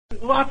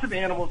lots of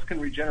animals can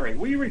regenerate.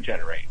 We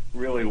regenerate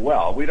really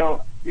well. We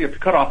don't, if you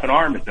cut off an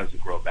arm, it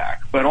doesn't grow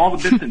back. But all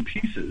the bits and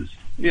pieces,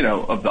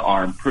 of the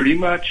arm pretty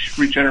much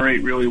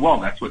regenerate really well.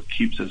 That's what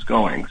keeps us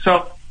going.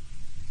 So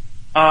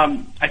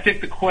I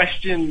think the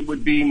question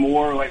would be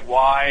more like,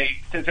 why,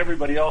 since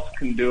everybody else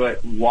can do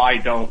it, why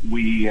don't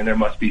we? And there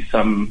must be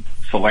some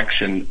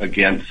selection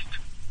against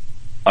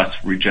us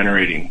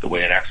regenerating the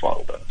way an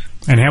axolotl does.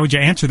 And how would you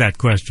answer that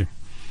question?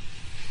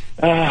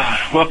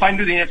 Well, if I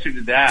knew the answer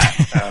to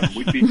that,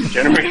 we'd be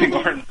regenerating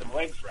arms and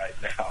legs right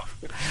now.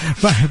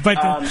 But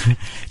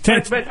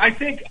I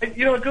think,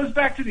 it goes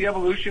back to the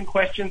evolution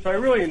question. So I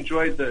really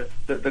enjoyed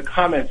the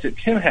comments that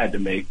Tim had to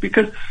make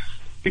because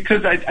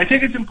I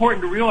think it's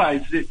important to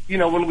realize that,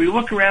 when we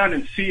look around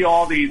and see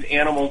all these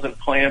animals and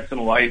plants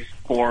and life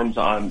forms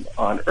on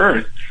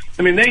Earth,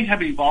 I mean, they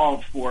have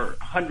evolved for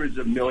hundreds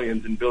of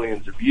millions and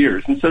billions of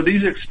years. And so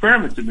these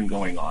experiments have been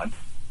going on.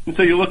 And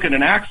so you look at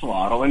an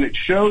axolotl and it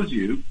shows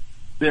you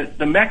that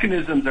the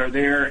mechanisms are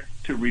there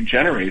to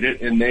regenerate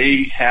it, and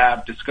they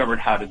have discovered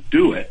how to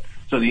do it.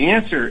 So the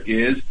answer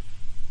is,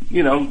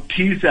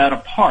 tease that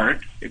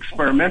apart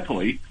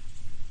experimentally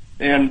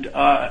and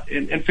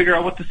figure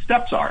out what the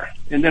steps are.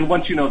 And then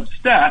once you know the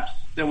steps,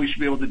 then we should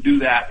be able to do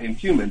that in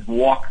humans,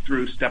 walk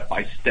through step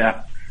by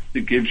step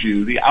that gives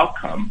you the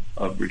outcome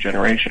of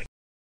regeneration.